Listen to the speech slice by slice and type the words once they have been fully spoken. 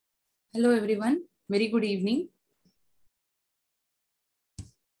Hello everyone, very good evening.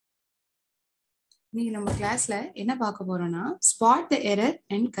 இன்னைக்கு நம்ம கிளாஸ்ல என்ன பார்க்க போறோம்னா spot the error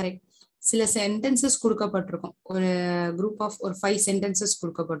and correct. சில சென்டென்சஸ் கொடுக்கப்பட்டிருக்கும். ஒரு குரூப் ஆஃப் ஒரு 5 சென்டென்சஸ்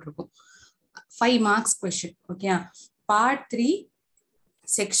கொடுக்கப்பட்டிருக்கும். 5 marks question. Okay, part 3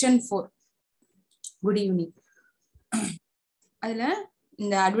 section 4. Good evening. அதுல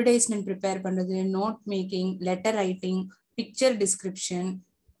இந்த அட்வர்டைஸ்மெண்ட் ப்ரிப்பேர் பண்றது, note making, letter writing, picture description,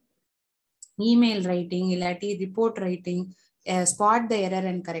 email writing, இல்லாட்டி report writing, spot the error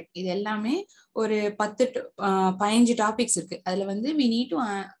and correct, இது எல்லாமே ஒரு 15 டாபிக்ஸ் இருக்கு. அதுல வந்து வி நீட் டு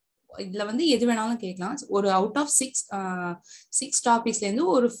இதுல வந்து எது வேணாலும் கேட்கலாம். ஒரு அவுட் ஆஃப் 6 டாபிக்ஸ்ல இருந்து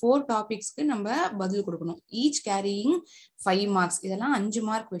ஒரு 4 டாபிக்ஸ்க்கு நம்ம பதில் கொடுக்கணும். Each carrying 5 marks. இதெல்லாம் 5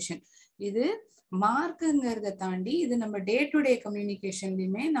 மார்க் கொஸ்டின். இது மார்க்குங்கிறத தாண்டி இது நம்ம டே டு டே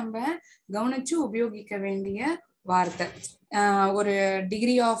கம்யூனிகேஷன்லயுமே நம்ம கவனிச்சு உபயோகிக்க வேண்டிய வார்த்தை. ஒரு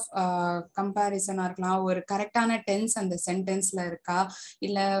டிகிரி ஆஃப் கம்பேரிசனா இருக்கலாம், ஒரு கரெக்டான டென்ஸ் அந்த சென்டென்ஸ்ல இருக்கா,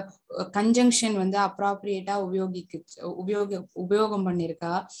 இல்ல கன்ஜங்ஷன் வந்து அப்ராப்ரியேட்டா உபயோகம்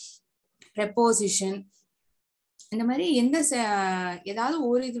பண்ணிருக்கா, ப்ரெப்போசிஷன், இந்த மாதிரி ஏதாவது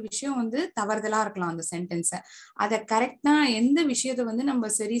ஒரு இது விஷயம் வந்து தவறுதலா இருக்கலாம் அந்த சென்டென்ஸை. அதை கரெக்டா எந்த விஷயத்த வந்து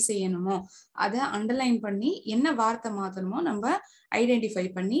நம்ம சரி செய்யணுமோ அதை அண்டர்லைன் பண்ணி என்ன வார்த்தை மாத்தணுமோ நம்ம ஐடென்டிஃபை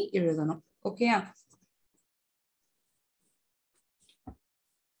பண்ணி எழுதணும். ஓகேயா?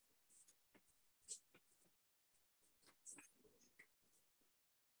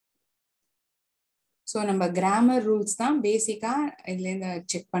 ஸோ நம்ம கிராமர் ரூல்ஸ் தான் பேசிக்கா இதுல இருந்து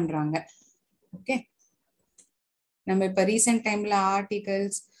செக் பண்றாங்க. ஓகே, நம்ம இப்ப ரீசெண்ட் டைம்ல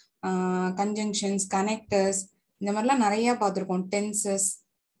ஆர்டிகல்ஸ், கன்ஜங்ஷன்ஸ், கனெக்டர்ஸ், இந்த மாதிரிலாம் நிறைய பார்த்துருக்கோம். டென்சஸ்,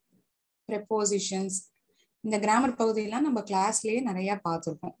 ப்ரெப்போசிஷன்ஸ், இந்த கிராமர் பகுதியெல்லாம் நம்ம கிளாஸ்லயே நிறைய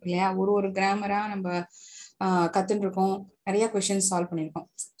பார்த்துருக்கோம் இல்லையா? ஒரு கிராமரா நம்ம கத்துட்டு இருக்கோம், நிறைய கொஸ்டின்ஸ் சால்வ் பண்ணியிருக்கோம்.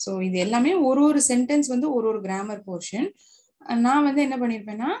 ஸோ இது எல்லாமே ஒரு சென்டென்ஸ் வந்து ஒரு கிராமர் போர்ஷன். நான் வந்து என்ன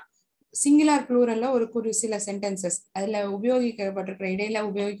பண்ணிருப்பேன்னா சிங்குலர் ப்ளூரல்ல ஒரு சில சென்டென்சஸ் அதுல உபயோகிக்கப்பட்டிருக்கிற இடையில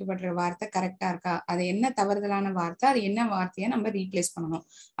உபயோகிக்கப்பட்டிருக்கிற வார்த்தை கரெக்டா இருக்கா, அது என்ன தவறுதலான வார்த்தை, அது என்ன வார்த்தையை நம்ம ரீப்ளேஸ் பண்ணணும்,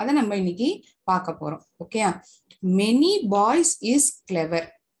 அதை நம்ம இன்னைக்கு பார்க்க போறோம். Okay, many boys is clever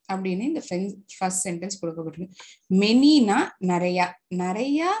அப்படின்னு இந்த ஃபர்ஸ்ட் சென்டென்ஸ் கொடுக்கப்பட்டிருக்கு. மெனினா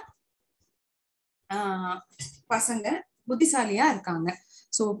நிறைய பசங்க புத்திசாலியா இருக்காங்க.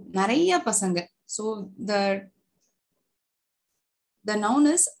 ஸோ நிறைய பசங்க. So the noun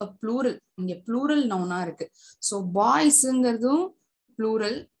is a plural. இங்க plural noun இருக்கு. ஸோ பாய்ஸ்ங்கிறதும்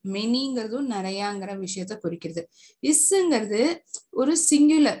plural, மெனிங்கிறதும் நிறையங்கிற விஷயத்த குறிக்கிறது. இஸ்ங்கிறது ஒரு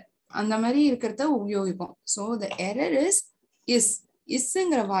சிங்குலர், அந்த மாதிரி இருக்கிறத உபயோகிப்போம். ஸோ the error is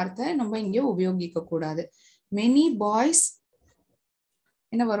இஸ்ங்கிற வார்த்தை நம்ம இங்க உபயோகிக்க கூடாது. மெனி பாய்ஸ்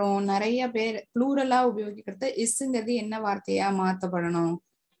என்ன வரும்? நிறைய பேர். ப்ளூரலா உபயோகிக்கிறது இஸ்ங்கிறது என்ன வார்த்தையா மாத்தப்படணும்?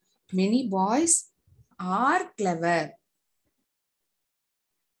 Many boys R clever.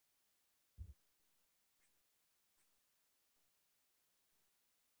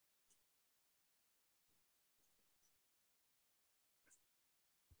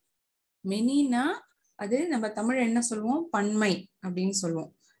 மெனினா அது நம்ம தமிழ் என்ன சொல்லுவோம்? பன்மை அப்படின்னு சொல்லுவோம்.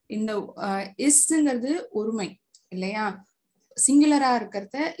 இந்த இஸ்ங்கிறது ஒருமை இல்லையா? சிங்குலரா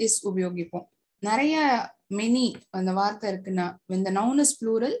இருக்கிறத இஸ் உபயோகிப்போம். நிறைய மெனி அந்த வார்த்தை இருக்குன்னா when the noun is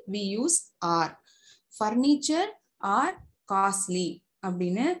plural we use are. furniture are costly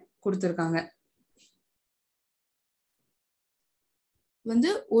அப்படின்னு கொடுத்திருக்காங்க.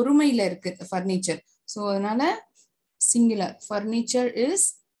 வந்து ஒருமையில இருக்கு ஃபர்னிச்சர். ஸோ அதனால சிங்குலர், furniture is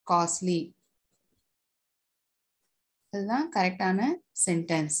costly. அதுதான் கரெக்டான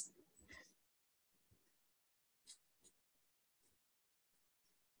sentence.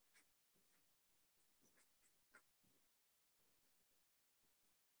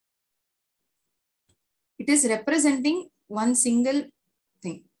 It is representing one single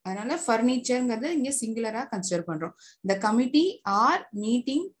thing. அதனால ஃபர்னிச்சர்ங்கிறது இங்க சிங்குலரா கன்சிடர் பண்றோம். The committee R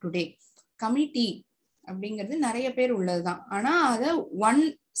meeting today. Committee அப்படிங்கிறது நிறைய பேர் உள்ளதுதான். ஆனா அதை ஒன்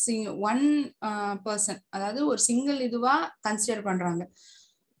பர்சன், அதாவது ஒரு சிங்கிள் இதுவா கன்சிடர் பண்றாங்க.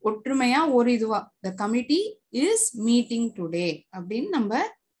 ஒற்றுமையா ஒரு இதுவா the committee is meeting today அப்படின்னு நம்ம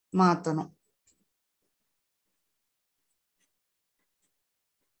மாத்தணும்.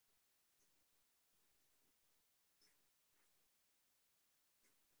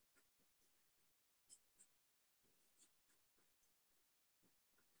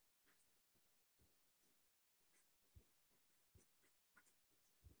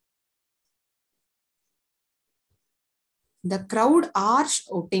 The crowd are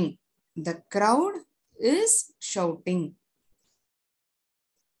shouting. The crowd is shouting.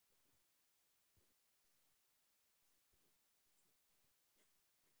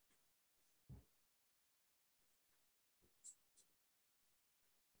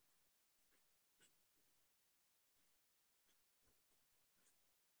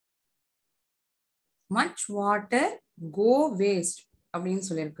 Much water go waste அப்படின்னு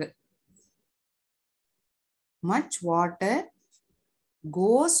சொல்லியிருக்கு. மச் வாட்டர்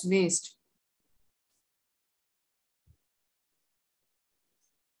கோஸ் வேஸ்ட்.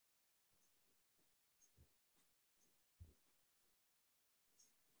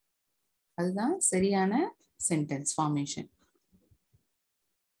 அதுதான் சரியான சென்டென்ஸ் ஃபார்மேஷன்.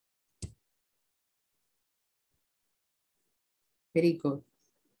 Very good.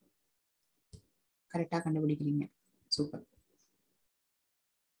 கரெக்டா கண்டுபிடிக்கிறீங்க. சூப்பர்.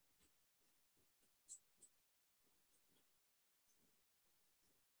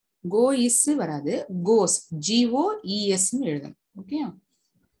 கோ இஸ் வராது, கோஸ் GOES எழுதணும். Okay.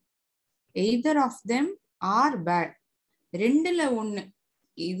 Either of them R bad. ரெண்டுல ஒண்ணு,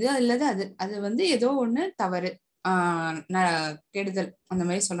 இது அல்லது அது, அது வந்து ஏதோ ஒண்ணு தவறு, கெடுதல் அந்த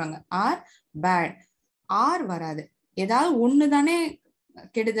மாதிரி சொல்றாங்க. ஆர் பேட், ஆர் வராது, ஏதாவது ஒண்ணு தானே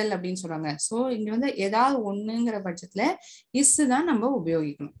கெடுதல் அப்படின்னு சொல்றாங்க. சோ இங்க வந்து ஏதாவது ஒண்ணுங்கிற பட்சத்துல இஸ் தான் நம்ம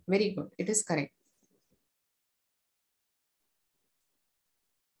உபயோகிக்கணும். Very good, it is correct.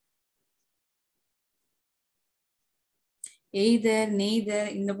 Either, neither,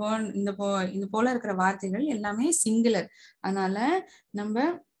 இந்த போல இருக்கிற வார்த்தைகள் எல்லாமே சிங்குலர். அதனால நம்ம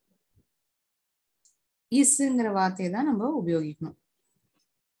இஸ்ங்கிற வார்த்தையை தான் நம்ம உபயோகிக்கணும்.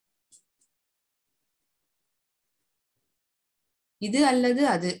 இது அல்லது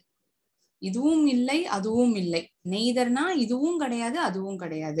அது, இதுவும் இல்லை அதுவும் இல்லை. நெய்தர்னா இதுவும் கிடையாது அதுவும்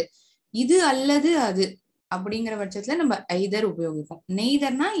கிடையாது. இது அல்லது அது அப்படிங்கிற பட்சத்துல நம்ம ஐதர் உபயோகிப்போம்.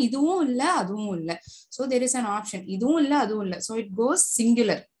 நெய்தர்னா இதுவும் இல்ல அதுவும் இல்ல. So there is an option. இதுவும் இல்ல அதுவும் இல்ல. So it goes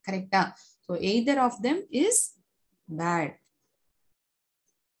singular. கரெக்டா? So either of them is bad.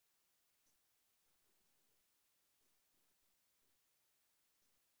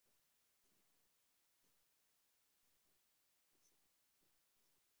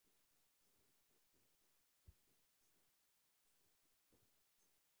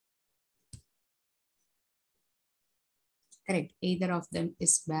 Correct. Either of them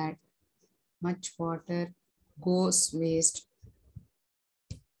is bad. Much water goes waste.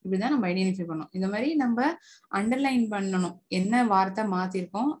 இப்படிதான் நம்ம ஐடென்டிஃபை பண்ணணும். இந்த மாதிரி நம்ம அண்டர்லைன் பண்ணணும். என்ன வார்த்தை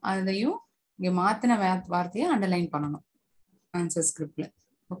மாத்திருக்கோம் அதையும் இங்க மாத்தின வார்த்தையை அண்டர்லைன் பண்ணணும் ஆன்சர் ஸ்கிரிப்ட்ல.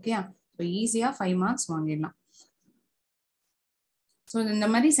 ஓகே. ஸோ ஈஸியா 5 மார்க்ஸ் வாங்கிடலாம். ஸோ இந்த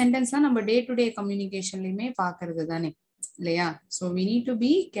மாதிரி சென்டென்ஸ்லாம் நம்ம டே டு டே கம்யூனிகேஷன்லயுமே பாக்குறது தானே இல்லையா? So we need to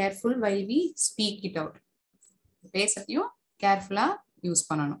be careful while we speak it out. பேசத்தையும் கேர்ஃபுல்லா யூஸ்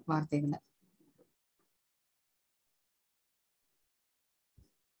பண்ணணும் வார்த்தைகளை.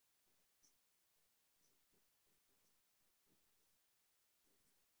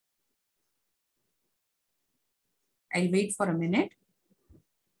 I'll wait for a minute.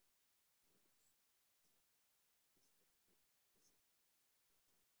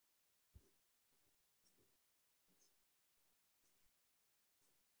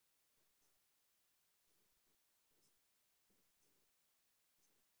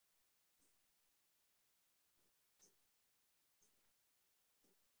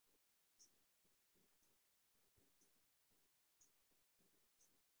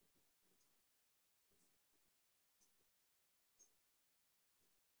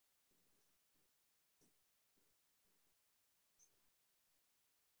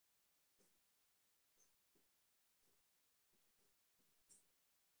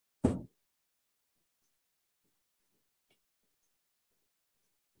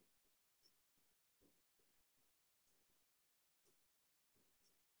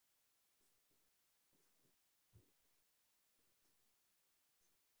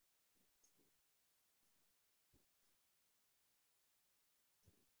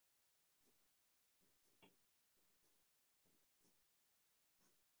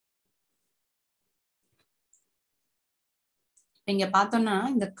 இங்க பார்த்தோம்னா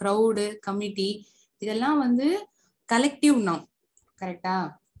இந்த க்ரௌடு, கமிட்டி இதெல்லாம் வந்து கலெக்டிவ் நவுன். கரெக்டா?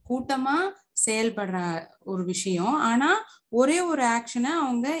 கூட்டமா செயல்படுற ஒரு விஷயம். ஆனா ஒரே ஒரு ஆக்ஷனை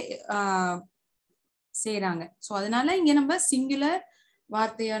அவங்க செய்யறாங்க. சோ அதனால இங்க நம்ம சிங்குலர்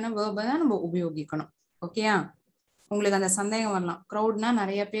வார்த்தையான வேர்பை தான் நம்ம உபயோகிக்கணும். ஓகேயா? உங்களுக்கு அந்த சந்தேகம் வரலாம், க்ரௌட்னா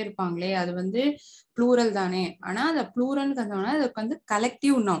நிறைய பேர் இருப்பாங்களே அது வந்து ப்ளூரல் தானே. ஆனா அந்த ப்ளூரல் அதுக்கு வந்து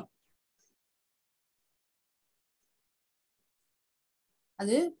கலெக்டிவ் நவுன்.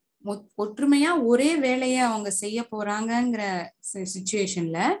 அது ஒற்றுமையா ஒரே வேலையை அவங்க செய்ய போறாங்கங்கிற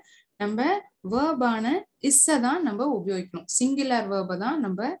சிச்சுவேஷன்ல நம்ம வேர்பான இஸ்ஸ தான் நம்ம உபயோகிக்கணும். சிங்குலர் வேர்பை தான்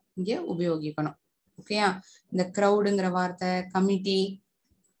நம்ம இங்க உபயோகிக்கணும். ஓகேயா? இந்த க்ரௌடுங்கிற வார்த்தை, கமிட்டி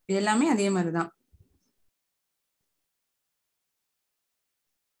இது எல்லாமே அதே மாதிரிதான்.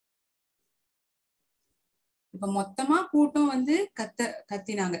 இப்ப மொத்தமா கூட்டம் வந்து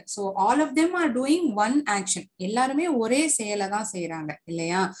கத்தினாங்க. So all of them are doing one action. எல்லாருமே ஒரே செயலை தான் செய்யறாங்க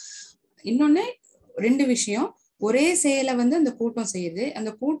இல்லையா? இன்னொன்னு ரெண்டு விஷயம், ஒரே செயலை வந்து அந்த கூட்டம் செய்யுது,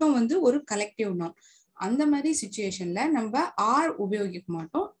 அந்த கூட்டம் வந்து ஒரு கலெக்டிவ் நவுன். அந்த மாதிரி சிச்சுவேஷன்ல நம்ம ஆர் உபயோகிக்க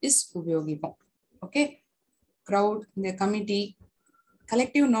மாட்டோம், இஸ் உபயோகிப்போம். ஓகே, crowd, இந்த கமிட்டி,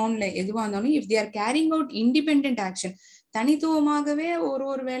 கலெக்டிவ் நவுன்ல எதுவா இருந்தாலும் if they are carrying out independent action, தனித்துவமாகவே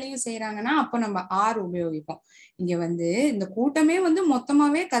ஒரு வேலையும் செய்யறாங்கன்னா அப்ப நம்ம ஆர் உபயோகிப்போம். இங்க வந்து இந்த கூட்டமே வந்து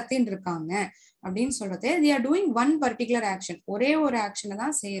மொத்தமாவே கத்தின்னு இருக்காங்க அப்படின்னு சொல்றது, they are doing one particular action, ஒரே ஒரு ஆக்ஷனை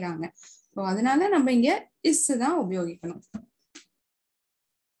தான் செய்யறாங்க. ஸோ அதனால நம்ம இங்க இஸ் தான் உபயோகிக்கணும்.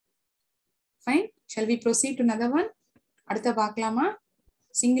 Fine, shall we proceed to another one? அடுத்த பார்க்கலாமா?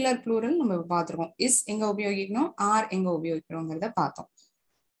 சிங்குலர் ப்ளூரல் நம்ம பார்த்துருக்கோம். இஸ் எங்க உபயோகிக்கணும், ஆர் எங்க உபயோகிக்கணுங்கிறத பார்த்தோம்.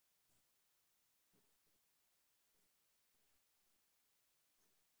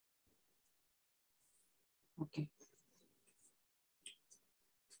 ஓகே,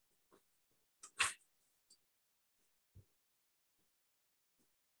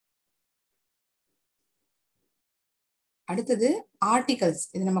 அடுத்தது ஆர்டிகல்ஸ்.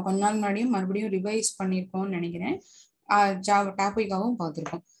 இது நம்ம கொஞ்ச நாள் முன்னாடியும் மறுபடியும் ரிவைஸ் பண்ணியிருக்கோம்னு நினைக்கிறேன். டாபிக்காவும்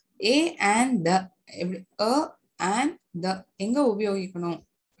பார்த்துருக்கோம். ஏ அண்ட் த, எப்படி அ அண்ட் த எங்க உபயோகிக்கணும்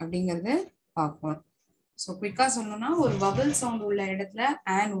அப்படிங்கறத பார்க்கணும். ஸோ குவிக்கா சொல்லணும்னா, ஒரு வவல் சவுண்ட் உள்ள இடத்துல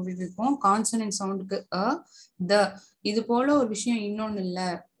அண்ட் உபயோகிப்போம். கான்சனன்ட் சவுண்டுக்கு அ, த. இது போல ஒரு விஷயம் இன்னொன்னு இல்லை.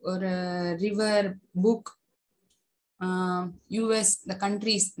 ஒரு ரிவர், புக், யூஎஸ், இந்த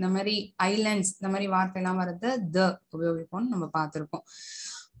கண்ட்ரிஸ், இந்த மாதிரி ஐலண்ட்ஸ், இந்த மாதிரி வார்த்தை எல்லாம் வர்றது த உபயோகிப்போம்னு நம்ம பார்த்துருக்கோம்.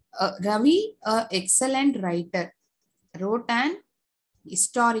 Ravi excellent writer wrote an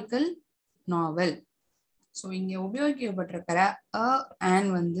historical novel. So இங்க உபயோகிக்கப்பட்டிருக்கிற அ அண்ட்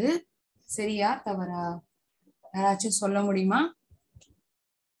வந்து சரியா தவறா யாராச்சும் சொல்ல முடியுமா?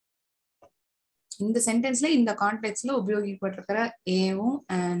 இந்த சென்டென்ஸ்ல இந்த கான்டெக்ட்ல உபயோகிக்கப்பட்டிருக்கிற ஏவும்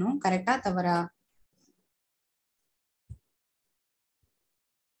ஆனும் கரெக்டா தவறா?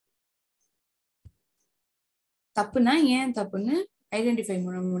 தப்புனா ஏன் தப்புன்னு ஐடென்டிஃபை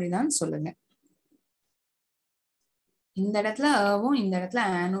பண்ண முடியுதான்னு சொல்லுங்க. இந்த இடத்துல அவும் இந்த இடத்துல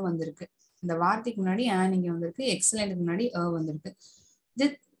ஆனும் வந்திருக்கு. இந்த வார்த்தைக்கு முன்னாடி ஆன் இங்க வந்திருக்கு, எக்ஸலண்ட்க்கு முன்னாடி அ வந்திருக்கு. இது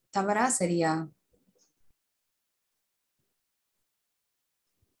தவறா சரியா?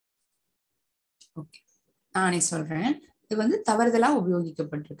 ஓகே, நானே சொல்றேன். இது வந்து தவறுதலா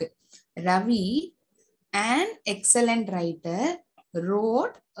உபயோகிக்கப்பட்டிருக்கு. Ravi an excellent writer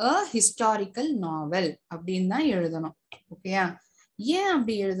wrote a historical novel அப்படின்னு தான் எழுதணும். ஓகேயா? ஏன்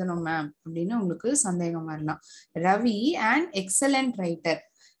அப்படி எழுதணும் மேம் அப்படின்னு உங்களுக்கு சந்தேகம் வரலாம். ரவி an excellent writer,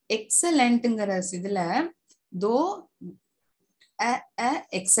 எக்ஸலண்ட்ங்கிற இதுல தோ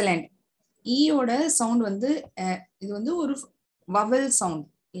எக்ஸலண்ட், ஈயோட சவுண்ட் வந்து இது வந்து ஒரு வவல் சவுண்ட்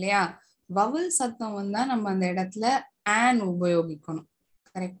இல்லையா? வவல் சத்தம் வந்தா நம்ம அந்த இடத்துல ஆன் உபயோகிக்கணும்.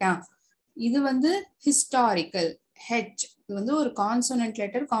 கரெக்டா? இது வந்து ஹிஸ்டாரிக்கல், ஹெச், இது வந்து ஒரு கான்சோனன்ட்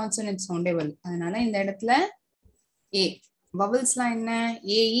லெட்டர், கான்சோனன்ட் சவுண்டே வருது. அதனால இந்த இடத்துல ஏ. வவல்ஸ்லாம் என்ன?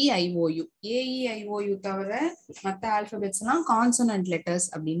 ஏஇஐஓயு. ஏஇஐஓயு தவிர மற்ற ஆல்பபெட்ஸ் எல்லாம் கான்சோனன்ட் லெட்டர்ஸ்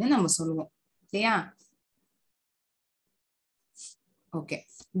அப்படின்னு நம்ம சொல்லுவோம் இல்லையா? Okay,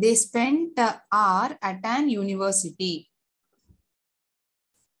 they spent an hour at an university.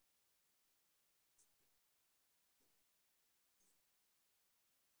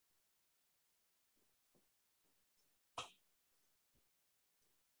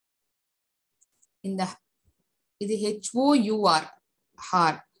 இந்த இது HOUR,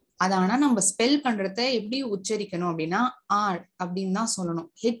 ஹார். அது ஆனா நம்ம ஸ்பெல் பண்றத எப்படி உச்சரிக்கணும் அப்படின்னா ஆர் அப்படின்னு தான் சொல்லணும்.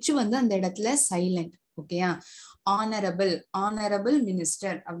 ஹெச் வந்து அந்த இடத்துல சைலண்ட். ஓகேயா? ஆனரபிள், ஆனரபிள்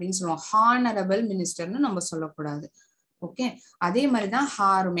மினிஸ்டர் அப்படின்னு சொல்லுவோம். ஹானரபிள் மினிஸ்டர்னு நம்ம சொல்லக்கூடாது. ஓகே, அதே மாதிரிதான்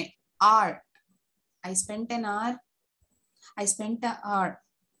ஹாருமே. R, I spend an hour, I spend a hour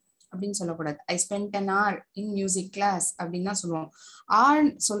அப்படின்னு சொல்லக்கூடாது. I spend an hour in music class அப்படின்னு தான் சொல்லுவோம். ஆர்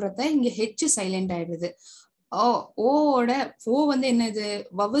சொல்றத இங்க ஹெச் சைலண்ட் ஆயிடுது. ஓட ஓ வந்து என்னது?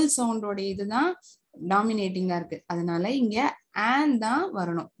 வவல் சவுண்டோட இதுதான் டாமினேட்டிங்கா இருக்கு. அதனால இங்க ஆன் தான்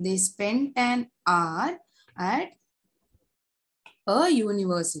வரணும். they spent an hour at a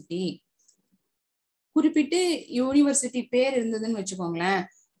university. குறிப்பிட்டு யூனிவர்சிட்டி பேர் இருந்ததுன்னு வச்சுக்கோங்களேன்,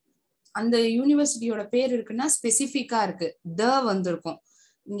 அந்த யூனிவர்சிட்டியோட பேர் இருக்குன்னா ஸ்பெசிபிக்கா இருக்கு, த வந்திருக்கும்.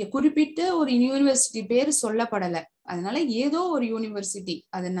 இங்க குறிப்பிட்டு ஒரு யூனிவர்சிட்டி பேர் சொல்லப்படல, அதனால ஏதோ ஒரு யூனிவர்சிட்டி,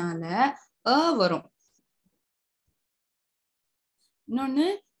 அதனால அ வரும். இன்னொன்னு,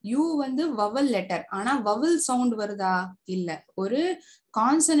 யூ வந்து வவல் லெட்டர், ஆனா வவல் சவுண்ட் வருதா? இல்ல, ஒரு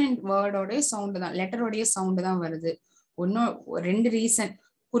கான்சனன்ட் வேர்டோட சவுண்ட் தான், லெட்டரோடைய சவுண்ட் தான் வருது. ஒன்னும் ரெண்டு ரீசன்.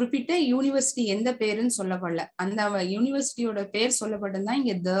 குறிப்பிட்ட யூனிவர்சிட்டி எந்த பேருன்னு சொல்லப்படல, அந்த யூனிவர்சிட்டியோட பேர் சொல்லப்பட்டிருந்தா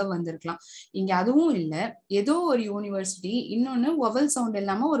இங்க த வந்திருக்கலாம். இங்க அதுவும் இல்ல, ஏதோ ஒரு யூனிவர்சிட்டி, இன்னொன்னு வவல் சவுண்ட்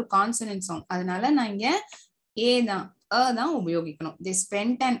இல்லாம ஒரு கான்சனன்ட் சவுண்ட், அதனால நான் இங்க ஏ தான் தான் உபயோகிக்கணும். they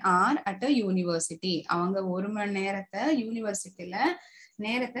spent an hour at a university. அவங்க 1 மணி நேரத்தை யூனிவர்சிட்டியில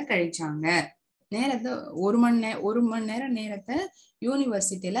நேரத்தை கழிச்சாங்க. நேரத்தை 1 மணி நேரம் நேரத்தை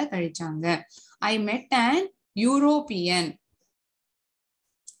யூனிவர்சிட்டியில கழிச்சாங்க. I met an European.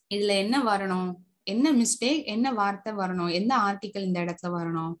 இதுல என்ன வரணும், என்ன மிஸ்டேக், என்ன வார்த்தை வரணும், எந்த ஆர்டிகல் இந்த இடத்துல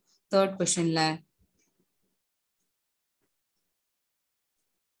வரணும்? தேர்ட் கொஸ்டின்ல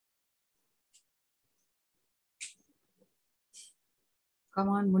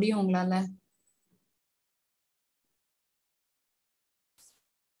கமான், முடியும் உங்களால.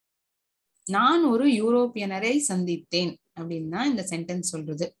 நான் ஒரு யூரோப்பியனரை சந்தித்தேன் அப்படின்னு தான் இந்த சென்டென்ஸ்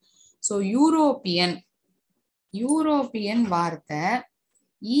சொல்றது. சோ யூரோப்பியன், யூரோப்பியன் வார்த்தை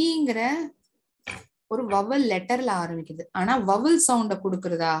ஈங்கிற ஒரு வவல் லெட்டர்ல ஆரம்பிக்குது, ஆனா வவல் சவுண்ட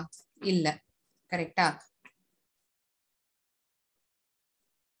கொடுக்கறதா இல்ல. கரெக்டா?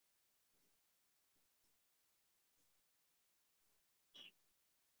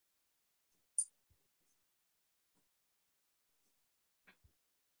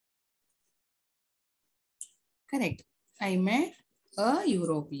 Correct. I met a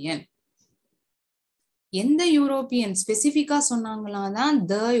European. எந்த யூரோப்பியன் ஸ்பெசிபிக்கா சொன்னாங்களாதான்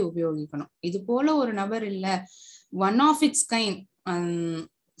த உபயோகிக்கணும். இது போல ஒரு நபர் இல்ல, ஒன் ஆஃப் இட்ஸ் கைண்ட்,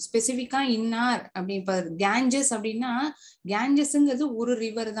 ஸ்பெசிபிக்கா இன்னார் அப்படி. இப்ப கேஞ்சஸ் அப்படின்னா கேஞ்சஸ்ங்கிறது ஒரு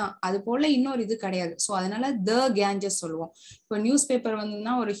ரிவர் தான், அது போல இன்னொரு இது கிடையாது. சோ அதனால த கேஞ்சஸ் சொல்லுவோம். இப்போ நியூஸ் பேப்பர்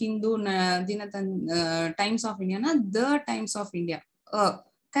வந்துன்னா ஒரு Hindu தினத்தன் times of Indiana the times of India.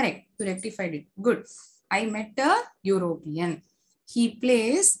 Correct, you rectified it. Good. I met a European. He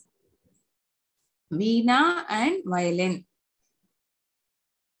plays Veena and violin.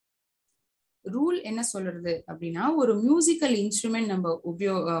 Rule என்ன சொல்றது அப்படின்னா, ஒரு மியூசிக்கல் இன்ஸ்ட்ருமெண்ட் நம்ம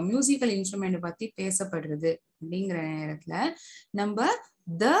மியூசிக்கல் இன்ஸ்ட்ருமெண்ட் பத்தி பேசப்படுறது அப்படிங்கிற நேரத்துல நம்ம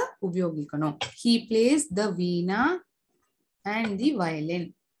த உபயோகிக்கணும். He plays the Veena and the violin.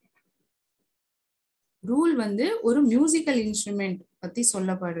 Rule வந்து ஒரு மியூசிக்கல் இன்ஸ்ட்ருமெண்ட் பத்தி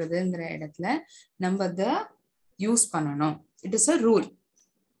சொல்லப்படுறதுங்கிற இடத்துல நம்ம த யூஸ் பண்ணணும். It is a rule.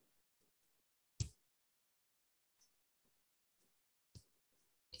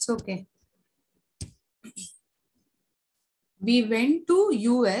 It's okay. We went to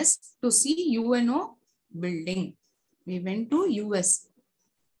US to see UNO building. We went to US.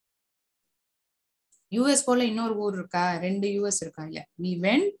 US போல இன்னொரு ஊர் இருக்கா? 2 US இருக்கா? இல்ல. We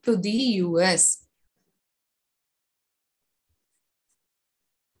went to the US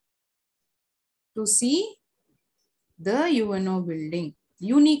to see the UNO building.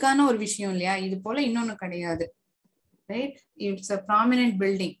 யூனிக்கான ஒரு விஷயம் இல்லையா? இது போல இன்னொன்னு கிடையாது. Right? It's a prominent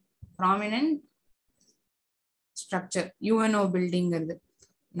building, prominent structure. UNO buildingங்கிறது.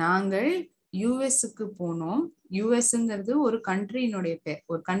 நாங்கள் யூஎஸ்க்கு போனோம். யூஎஸ்ங்கிறது ஒரு கண்ட்ரியினுடைய பேர்.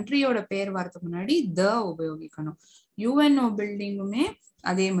 ஒரு கண்ட்ரியோட பேர் வரதுக்கு முன்னாடி த உபயோகிக்கணும். யுஎன்ஓ பில்டிங்குமே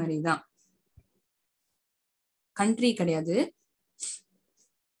அதே மாதிரிதான், கண்ட்ரி கிடையாது.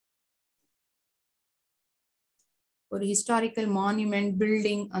 ஒரு ஹிஸ்டாரிக்கல் மான்யூமெண்ட்,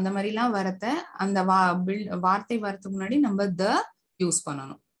 பில்டிங் அந்த மாதிரிலாம் வரத அந்த வார்த்தை வரதுக்கு முன்னாடி நம்ம த யூஸ்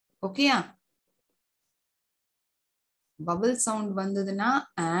பண்ணணும். ஓகேயா? பபிள் சவுண்ட் வந்ததுன்னா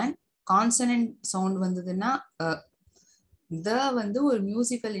அண்ட், கான்சனன்ட் சவுண்ட் வந்ததுன்னா த வந்து ஒரு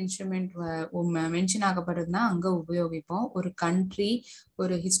மியூசிக்கல் இன்ஸ்ட்ருமெண்ட் மென்ஷன் ஆகப்படுறதுன்னா அங்க உபயோகிப்போம். ஒரு கண்ட்ரி,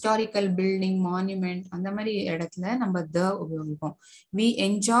 ஒரு ஹிஸ்டாரிக்கல் பில்டிங், மான்யூமெண்ட் அந்த மாதிரி இடத்துல நம்ம த உபயோகிப்போம். We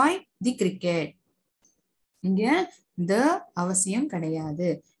enjoy the cricket. இங்க த அவசியம் கிடையாது.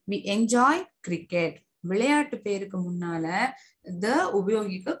 We enjoy cricket. விளையாட்டு பேருக்கு முன்னால த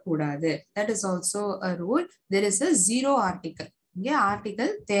உபயோகிக்க கூடாது. That is also a rule. There is a zero article. இங்க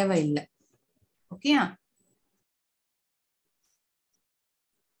ஆர்டிகல் தேவையில்லை. ஓகேயா?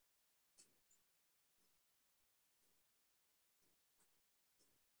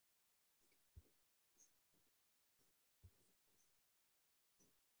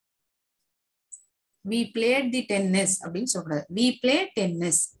 we played the tennis அப்படின்னு சொல்லக்கூடாது. we played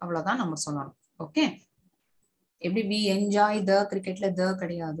tennis அவ்வளவுதான் நம்ம சொல்லணும். ஓகே? எப்படி we enjoy the cricketல the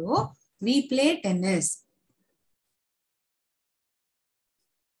கிடையாதோ, we play tennis.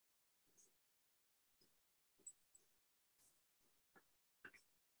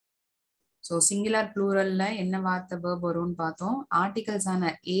 So singular ப்ளூரல்ல என்ன வார்த்தை verb வரும்னு பார்த்தோம். ஆர்டிகல்ஸ்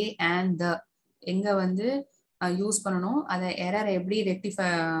ஆன a and the எங்க வந்து யூஸ் பண்ணணும், அதை எரர் எப்படி ரெக்டிஃபை,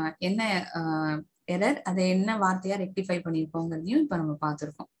 என்ன எரர், அதை என்ன வார்த்தையா ரெக்டிஃபை பண்ணிருக்கோங்கிறதையும் இப்ப நம்ம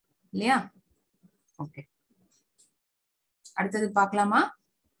பார்த்திருக்கோம் இல்லையா? ஓகே, அடுத்தது பார்க்கலாமா?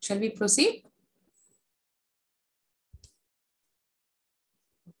 Shall we proceed?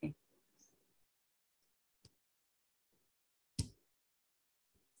 Okay.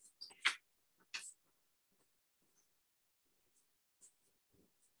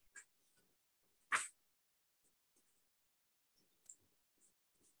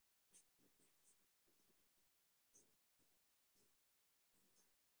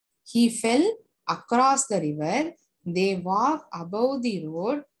 He fell across the river. They walk above the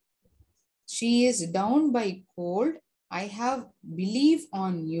road. She is down by cold. I have belief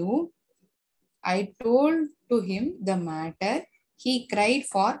on you. I told to him the matter. He cried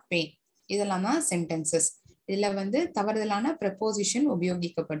for pain. இதெல்லாம் தான் sentences. இதுல வந்து தவறுதலான preposition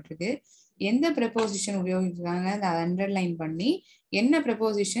உபயோகிக்கப்பட்டிருக்கு. எந்த preposition உபயோகிக்கிறாங்க அதை underline பண்ணி என்ன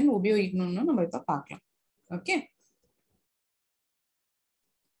preposition உபயோகிக்கணும்னு நம்ம இப்ப பார்க்கலாம். ஓகே.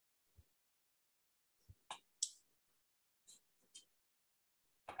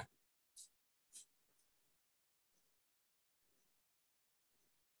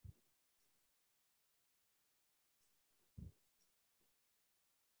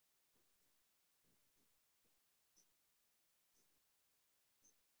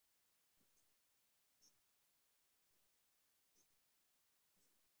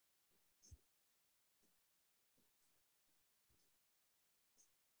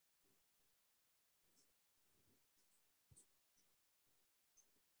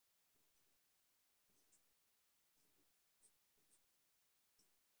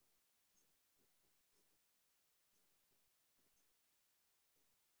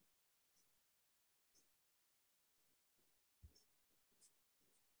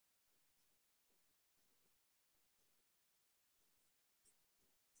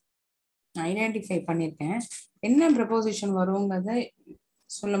 ஐடென்டிஃபை பண்ணிருக்கேன். என்ன ப்ரெப்போசிஷன் வருங்கிறத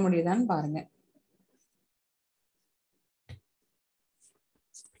சொல்ல முடியுதான்னு பாருங்க.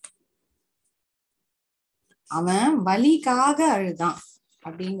 அவன் வலிக்காக அழுதான்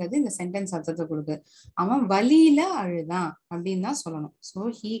அப்படிங்கிறது இந்த சென்டென்ஸ் அர்த்தத்தை கொடுக்கு. அவன் வலியில அழுதான் அப்படின்னு தான் சொல்லணும். So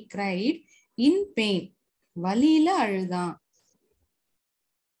he cried in pain. வலியில அழுதான்.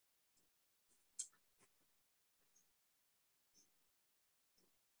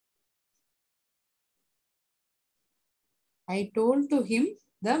 I told to him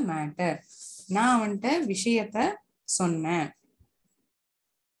the matter. நான் அவன்கிட்ட விஷயத்த சொன்னேன்.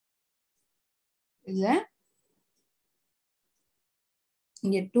 இல்ல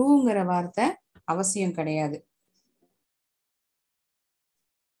இங்க டூங்கிற வார்த்தை அவசியம் கிடையாது.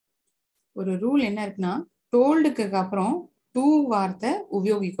 ஒரு ரூல் என்ன இருக்குன்னா டோல்டுக்கு அப்புறம் டூ வார்த்தை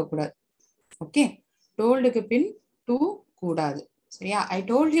உபயோகிக்க கூடாது. ஓகே, டோல்டுக்கு பின் டூ கூடாது. சரியா? I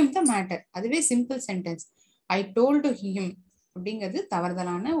told him the matter, அதுவே சிம்பிள் சென்டென்ஸ். ஐ டோல்டு ஹிம் அப்படிங்கிறது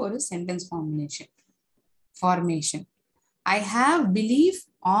தவறுதலான ஒரு sentence formation. I have believe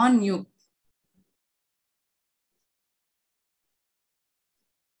on you.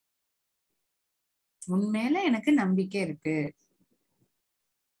 உன் மேல எனக்கு நம்பிக்கை இருக்கு.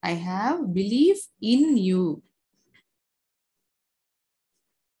 I have believe in you.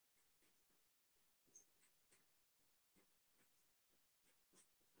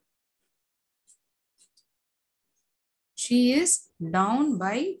 She is down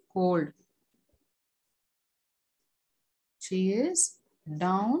by cold. She is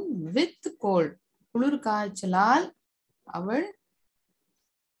down with cold. குளிர் காய்ச்சலால் அவள்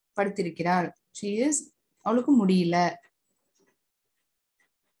படுத்திருக்கிறாள். She is அவளுக்கு முடியல.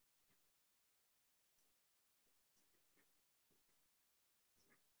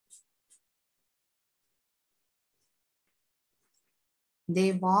 They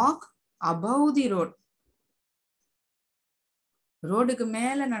walk above the road. ரோடுக்கு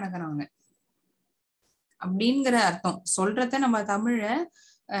மேல நடக்கிறாங்க அப்படிங்கிற அர்த்தம். சொல்றத நம்ம தமிழ்ல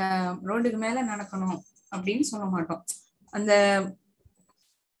ரோடுக்கு மேல நடக்கணும் அப்படின்னு சொல்ல மாட்டோம். அந்த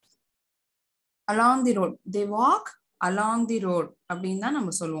along the road, they walk along the road அப்படின்னு தான்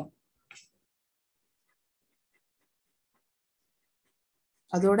நம்ம சொல்லுவோம்.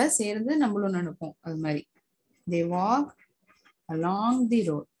 அதோட சேர்ந்து நம்மளும் நினைப்போம் அது மாதிரி. They walk along the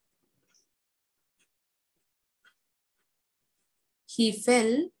road. He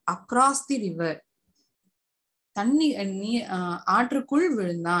fell across the river. தண்ணி ஆற்றுக்குள்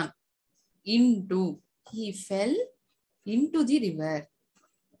விழுந்தான். Into. He fell into the river.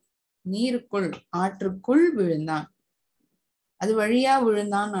 நீருக்குள் ஆற்றுக்குள் விழுந்தான். அது வழியா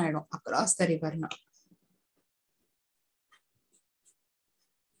விழுந்தான் ஆயிடும் அக்ராஸ் த ரிவர்னா.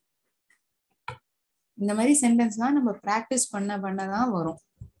 இந்த மாதிரி சென்டென்ஸ்லாம் நம்ம பிராக்டிஸ் பண்ணதான் வரும்.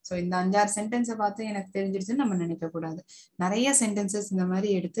 ஸோ இந்த 5-6 சென்டென்ஸை பார்த்து எனக்கு தெரிஞ்சிருச்சுன்னு நம்ம நினைக்க கூடாது. நிறைய சென்டென்சஸ் இந்த மாதிரி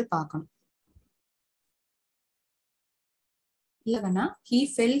எடுத்து பார்க்கணும். இல்லைன்னா he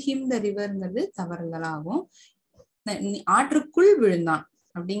fell him the riverங்கிறது தவறுதலாகும். ஆற்றுக்குள் விழுந்தான்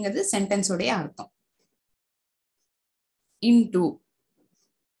அப்படிங்கிறது சென்டென்ஸோடைய அர்த்தம். into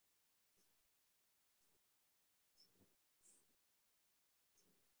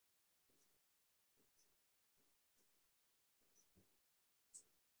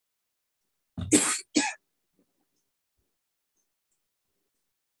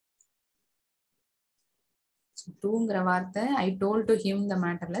டூங்கிற வார்த்தை I told to him the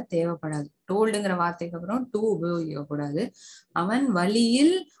மேட்டர்ல தேவைப்படாது. டோல்டுங்கிற வார்த்தைக்கு அப்புறம் டூ உபயோகிக்க கூடாது. அவன்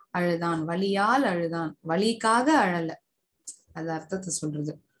வலியில் அழுதான், வலியால் அழுதான், வலிக்காக அழல, அது அர்த்தத்தை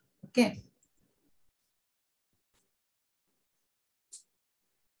சொல்றது. Okay,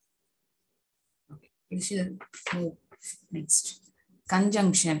 next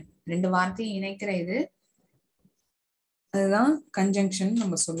conjunction. ரெண்டு வார்த்தையும் இணைக்கிற இது, அதுதான் கன்ஜங்ஷன்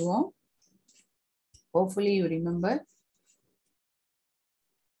நம்ம சொல்லுவோம். Hopefully you remember.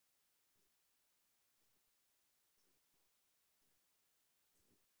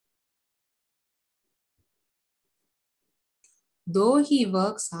 Though he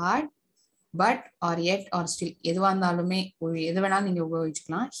works hard, but or yet or still, எதுவா இருந்தாலுமே எது வேணாலும் நீங்க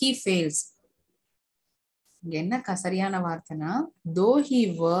உபயோகிச்சுக்கலாம். he fails. என்ன சரியான வார்த்தைனா though he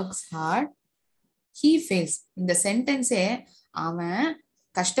works hard, he fails. இந்த சென்டென்ஸே அவன்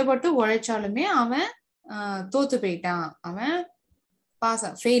கஷ்டப்பட்டு உழைச்சாலுமே அவன் தோத்து போயிட்டான், அவன்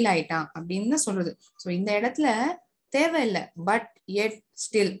ஃபெயில் ஆயிட்டான் அப்படின்னு சொல்றது. ஸோ இந்த இடத்துல தேவையில்லை பட் எட்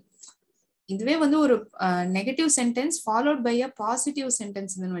ஸ்டில். இதுவே வந்து ஒரு negative sentence followed by a positive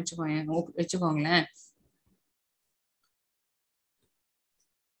சென்டென்ஸ்னு வச்சுக்கோங்களேன்.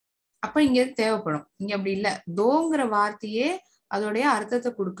 அப்ப இங்க தேவைப்படும். இங்க அப்படி இல்ல, தோங்கிற வார்த்தையே அதோடைய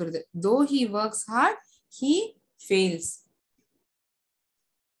அர்த்தத்தை கொடுக்கிறது. Though he works hard, he fails.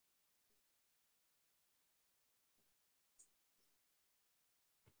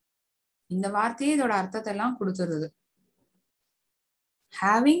 இந்த வார்த்தையே இதோட அர்த்தத்தை எல்லாம் கொடுத்துருது.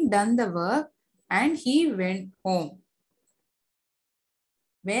 having done the work and he went home.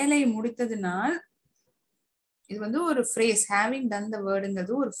 வேலை முடித்ததுனால், இது வந்து ஒரு phrase. having done the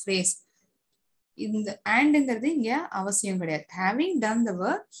wordங்கிறது ஒரு phrase. இந்த andங்கிறது இங்க அவசியம் கிடையாது. having done the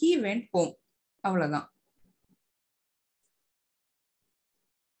work, he went home, அவ்வளவுதான்.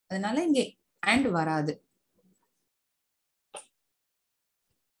 அதனால இங்க and வராது.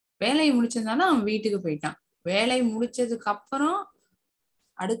 வேலையை முடிச்சதுனால அவன் வீட்டுக்கு போயிட்டான். வேலை முடிச்சதுக்கு அப்புறம்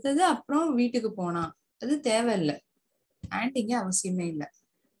அடுத்தது அப்புறம் வீட்டுக்கு போனான், அது தேவையில்லை. and இங்க அவசியமே இல்லை.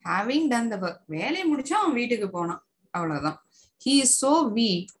 having done the work, வேலை முடிச்சா அவன் வீட்டுக்கு போனான், அவ்வளவுதான். he is so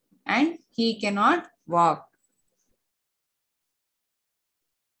weak and he cannot walk.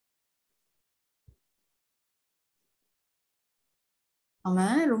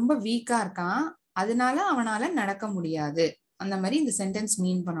 அவன் ரொம்ப வீக்கா இருக்கான், அதனால அவனால நடக்க முடியாது. அந்த மாதிரி இந்த சென்டென்ஸ்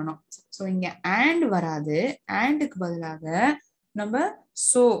மீன் பண்ணணும். சோ இங்க and வராது. andக்கு பதிலாக நம்ம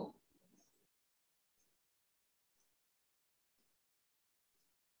so,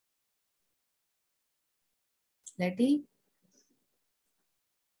 இல்லாட்டி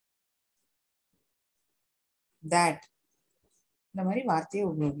that, இந்த மாதிரி வார்த்தையை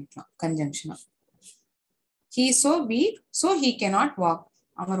உபயோகிக்கலாம் கன்ஜங்ஷனா. he is so weak so he cannot walk.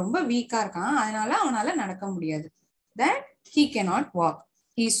 அவன் ரொம்ப வீக்கா இருக்கான், அதனால அவனால நடக்க முடியாது. that he cannot walk.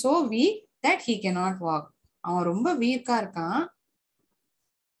 he is so weak that he cannot walk. அவன் ரொம்ப வீக்கா இருக்கான்,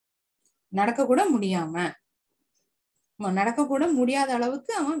 நடக்க கூட முடியாத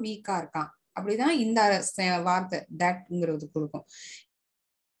அளவுக்கு அவன் வீக்கா இருக்கான். அப்படிதான் இந்த வார்த்தை தட்ங்கிறது கொடுக்கும்.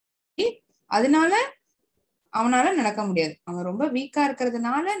 அதனால அவனால நடக்க முடியாது, அவன் ரொம்ப வீக்கா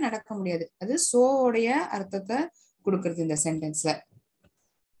இருக்கிறதுனால நடக்க முடியாது. அது சோடைய அர்த்தத்தை கொடுக்கிறது இந்த சென்டென்ஸ்ல.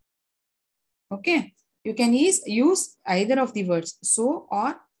 Okay, you can use either of the words so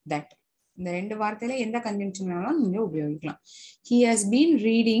or that. இந்த ரெண்டு வார்த்தையில எந்த கன்ஜங்ஷன் வேணாலும் நீங்க உபயோகிக்கலாம். he has been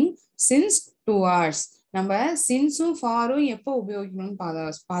reading since 2 hours. நம்ம சின்ஸும் ஃபாரும் எப்போ உபயோகிக்கணும்னு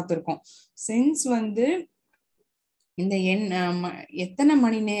பார்த்திருக்கோம். சின்ஸ் வந்து இந்த எத்தனை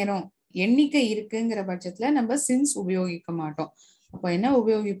மணி நேரம் எண்ணிக்கை இருக்குங்கிற பட்சத்துல நம்ம சின்ஸ் உபயோகிக்க மாட்டோம். அப்ப என்ன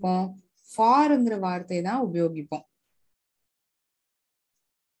உபயோகிப்போம்? ஃபார்ங்கிற வார்த்தையை தான் உபயோகிப்போம்.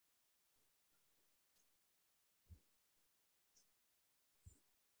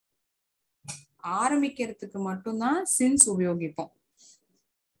 ஆரம்பிக்கிறதுக்கு மட்டும்தான் சின்ஸ் உபயோகிப்போம்.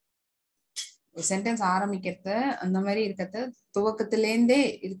 சென்டென்ஸ் ஆரம்பிக்கிறது அந்த மாதிரி இருக்கிறத துவக்கத்திலேருந்தே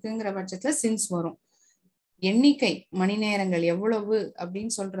இருக்குங்கிற பட்சத்துல சின்ஸ் வரும். எண்ணிக்கை மணி நேரங்கள் எவ்வளவு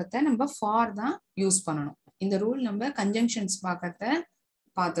அப்படின்னு சொல்றத நம்ம ஃபார் தான் யூஸ் பண்ணணும். இந்த ரூல் நம்ம கன்ஜங்ஷன்ஸ்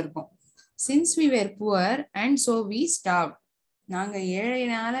பார்த்திருக்கோம். Since we were poor and so we starved. நாங்க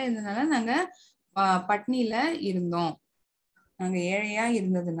ஏழைனால இருந்தனால நாங்க பட்னியில இருந்தோம், நாங்க ஏழையா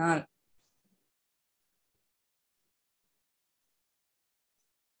இருந்ததுனால்.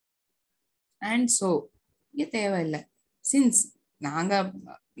 அண்ட் சோ இங்க தேவையில்லை. சின்ஸ் நாங்க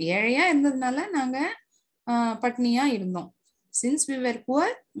ஏழையா இருந்ததுனால நாங்க பட்னியா இருந்தோம். Since we were poor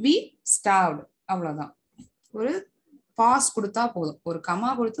we starved. அவ்வளவுதான். ஒரு பாஸ் கொடுத்தா போதும், ஒரு கமா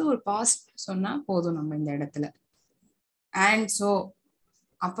கொடுத்து ஒரு பாஸ் சொன்னா போதும் நம்ம இந்த இடத்துல. அண்ட் சோ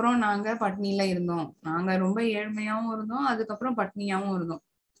அப்புறம் நாங்க பட்னியில இருந்தோம், நாங்க ரொம்ப ஏழ்மையாவும் இருந்தோம், அதுக்கப்புறம் பட்னியாவும் இருந்தோம்.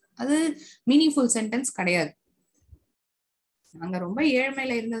 அது மீனிங்ஃபுல் சென்டென்ஸ் கிடையாது. நாங்க ரொம்ப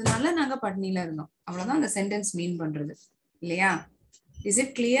ஏழ்மையில இருந்ததுனால நாங்க பட்னியில இருந்தோம், அவ்வளவுதான் அந்த சென்டென்ஸ் மீன் பண்றது இல்லையா? Is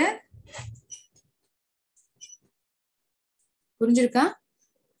it clear? புரிஞ்சிருக்கா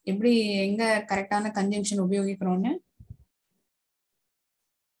எப்படி எங்க கரெக்டான கன்ஜங்ஷன் உபயோகிக்கிறோம்னு?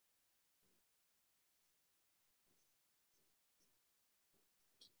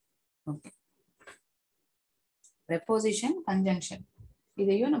 ஓகே. preposition conjunction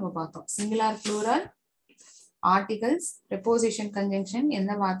இதையும் நம்ம பார்த்தோம். Singular plural articles preposition conjunction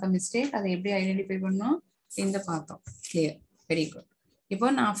என்ன வார்த்தை மிஸ்டேக் அதை எப்படி ஐடென்டிஃபை பண்ணோம் இந்த பார்த்தோம். Clear, very good. இப்போ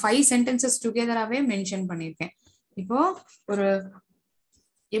நான் 5 சென்டென்சஸ் டுகெதராகவே மென்ஷன் பண்ணியிருக்கேன். இப்போ ஒரு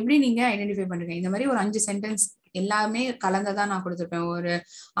எப்படி நீங்க ஐடென்டிஃபை பண்ணுங்க, இந்த மாதிரி ஒரு 5 சென்டென்ஸ் எல்லாமே கலந்ததா நான் கொடுத்துருப்பேன். ஒரு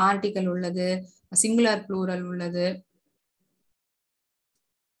ஆர்டிகல் உள்ளது, சிங்குலர் ப்ளூரல் உள்ளது,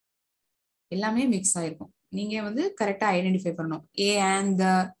 எல்லாமே மிக்ஸ் ஆயிருக்கும். நீங்க வந்து கரெக்டா ஐடென்டிஃபை பண்ணணும். ஏ அண்ட் த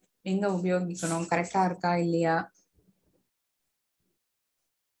எங்க உபயோகிக்கணும், கரெக்டா இருக்கா இல்லையா?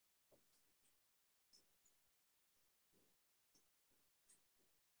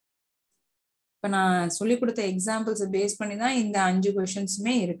 இப்ப நான் சொல்லி கொடுத்த எக்ஸாம்பிள்ஸ் பேஸ் பண்ணி தான் இந்த 5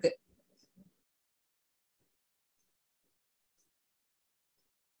 क्वेश्चंसமே இருக்கு.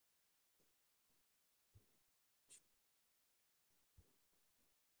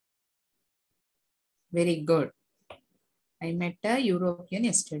 Very good. I met a European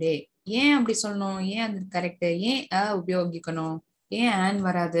yesterday. ஏன் அப்படி சொல்லணும், ஏன் அது கரெக்ட், ஏன் உபயோகிக்கணும், ஏன் ஆன்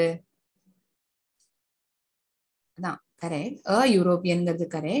வராது? அதான் கரெக்ட், யூரோப்பியன்ங்கிறது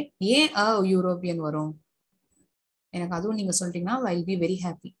கரெக்ட். ஏன் யூரோப்பியன் வரும் எனக்கு அதுவும் நீங்க சொல்லிட்டீங்கன்னா I will be very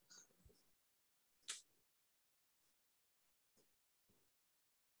happy.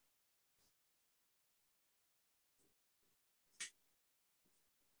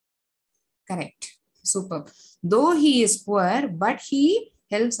 Correct, super. Though he is poor but he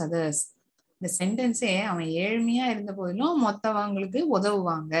helps others. இந்த சென்டென்ஸே அவன் ஏழ்மையா இருந்த போதிலும் மொத்தவங்களுக்கு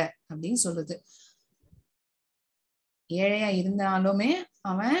உதவுவாங்க அப்படின்னு சொல்லுது. ஏழையா இருந்தாலுமே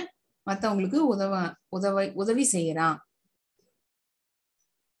அவன் மத்தவங்களுக்கு உதவி செய்யறான்.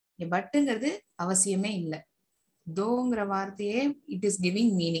 பட்டுங்கிறது அவசியமே இல்லை. தோங்கிற வார்த்தையே இட் இஸ்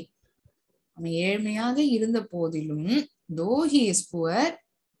கிவிங் மீனிங். அவன் ஏழ்மையாக இருந்த போதிலும் though he is poor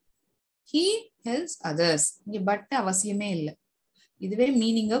he helps others. இங்க பட் அவசியமே இல்லை, இதுவே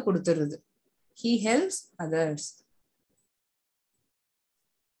மீனிங்கா கொடுத்துருது. he helps others.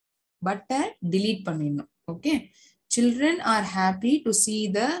 பட்டை delete பண்ணிடணும். Okay. children are happy to see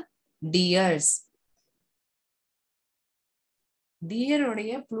the deers. deer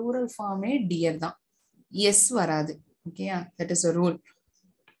உடைய plural ஃபார்மே deer தான், எஸ் வராது. ஓகேயா, that is a rule.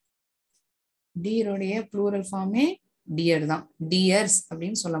 deer உடைய plural ஃபார்மே டியர் தான், டியர்ஸ்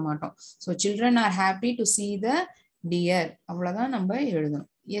அப்படின்னு சொல்ல மாட்டோம். So children are happy to see the deer, அவ்வளவுதான் நம்ம எழுதணும்.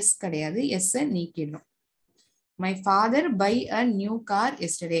 எஸ் கிடையாது, S நீக்கிடணும். My father by a new car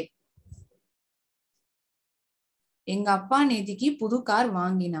yesterday. எங்க அப்பா நேத்திக்கு புது கார்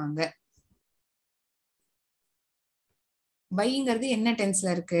வாங்கினாங்க. பைங்கிறது என்ன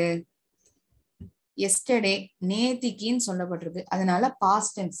டென்ஸ்ல இருக்கு? yesterday, நேத்திக்கின்னு சொல்லப்பட்டிருக்கு, அதனால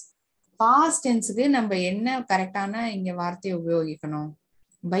பாஸ்ட் டென்ஸ். பாஸ்ட் டென்ஸுக்கு நம்ம என்ன கரெக்டான இங்க வார்த்தையை உபயோகிக்கணும்?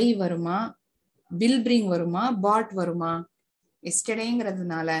 பை வருமா, வில் பிரிங் வருமா, பாட் வருமா?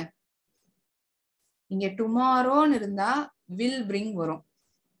 எஸ்டர்டேங்கிறதுனால இங்க டுமாரோன்னு இருந்தா வில் பிரிங் வரும்.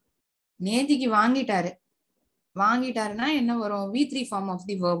 நேத்திக்கு வாங்கிட்டாருன்னா என்ன வரும்? V3 form of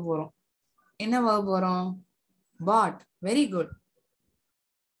the verb வரும். என்ன verb வரும்? bought. Very good.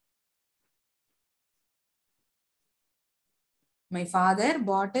 My father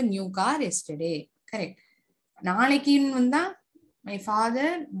pot a new car yesterday. Correct. நாளைக்குன்னு வந்தா my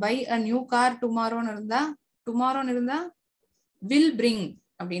father by a new car டுமாரோன்னு இருந்தா வில் பிரிங்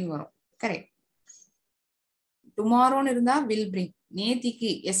அப்படின்னு வரும். கரெக்ட். டுமாரோன்னு இருந்தா வில் பிரிங். நேத்திக்கு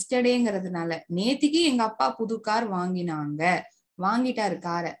எஸ்டர்டேங்கிறதுனால நேத்திக்கு எங்க அப்பா புது கார் வாங்கிட்டாரு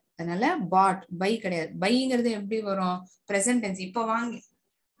காரை, அதனால பாட். பை கிடையாது. பைங்கிறது எப்படி வரும்? Present tense. இப்ப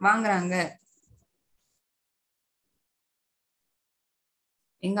வாங்குறாங்க.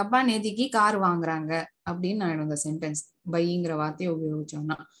 எங்க அப்பா நேத்திக்கு கார் வாங்குறாங்க அப்படின்னு ஆயிடும் இந்த சென்டென்ஸ் பைங்கிற வார்த்தையை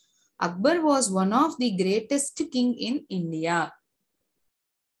உபயோகிச்சோம்னா. Akbar was one of the greatest king in India.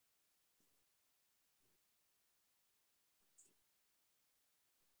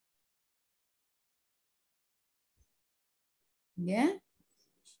 Yeah.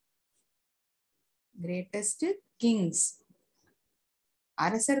 Greatest kings.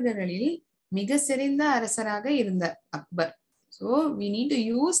 அரசர்களில் மிக சிறந்த அரசராக இருந்த Akbar. So we need to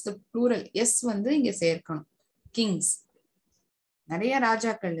use the plural. S வந்து இங்க சேர்க்கணும். Kings. நிறைய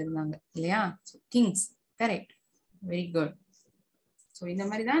ராஜாக்கள் இருந்தாங்க இல்லையா? Kings. Correct. Very good. So இந்த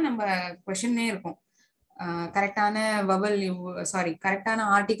மாதிரி தான் நம்ம கொஸ்டினே இருக்கும். கரெக்டான வவல் கரெக்டான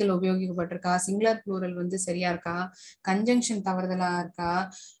ஆர்டிகல் உபயோகிக்கப்பட்டிருக்கா, சிங்குலர் ப்ளூரல் வந்து சரியா இருக்கா, கன்ஜங்ஷன் தவறுதலா இருக்கா,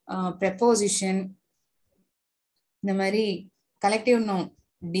 ப்ரெப்போசிஷன், இந்த மாதிரி கலெக்டிவ் நவுன்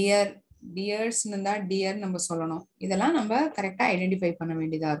டியர் டியர்ஸ் இருந்தா டியர் நம்ம சொல்லணும். இதெல்லாம் நம்ம கரெக்டா ஐடென்டிஃபை பண்ண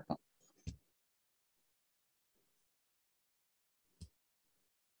வேண்டியதா இருக்கும்.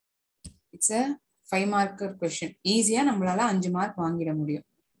 It's a 5 marker question. ஈஸியா நம்மளால 5 மார்க் வாங்கிட முடியும்.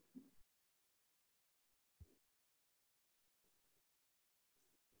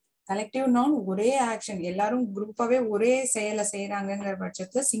 கலெக்டிவ் நவுன் ஒரே ஆக்ஷன், எல்லாரும் குரூப்பாவே ஒரே செயலை செய்யறாங்கிற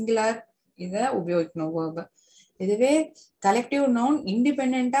பட்சத்துல சிங்குலர் இத உபயோகிக்கணும் verb. இதுவே கலெக்டிவ் நவுன்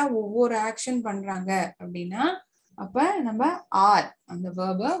இண்டிபெண்டா ஒவ்வொரு ஆக்ஷன் பண்றாங்க அப்படின்னா அப்ப நம்ம ஆர் அந்த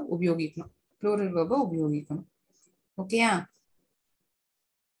verb உபயோகிக்கணும், ப்ளூரல் verb உபயோகிக்கணும். ஓகேயா?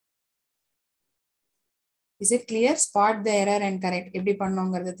 Is it clear? Spot the error and correct. எப்படி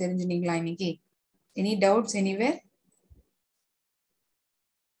பண்ணோங்கிறத தெரிஞ்சுனீங்களா இன்னைக்கு? Any doubts anywhere?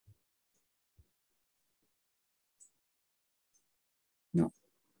 No.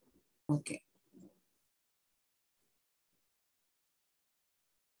 Okay.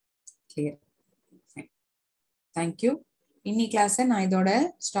 Clear. Fine. Thank you. இன்னி கிளாஸை நான் இதோட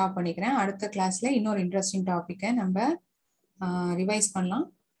ஸ்டாப் பண்ணிக்கிறேன். அடுத்த கிளாஸ்ல இன்னொரு இன்ட்ரெஸ்டிங் டாபிக்கை நம்ம ரிவைஸ் பண்ணலாம்,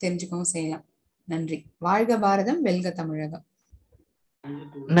 தெரிஞ்சுக்கவும் செய்யலாம். நன்றி. வாழ்க பாரதம், வெல்க தமிழகம்.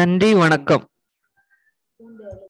 நன்றி, வணக்கம்.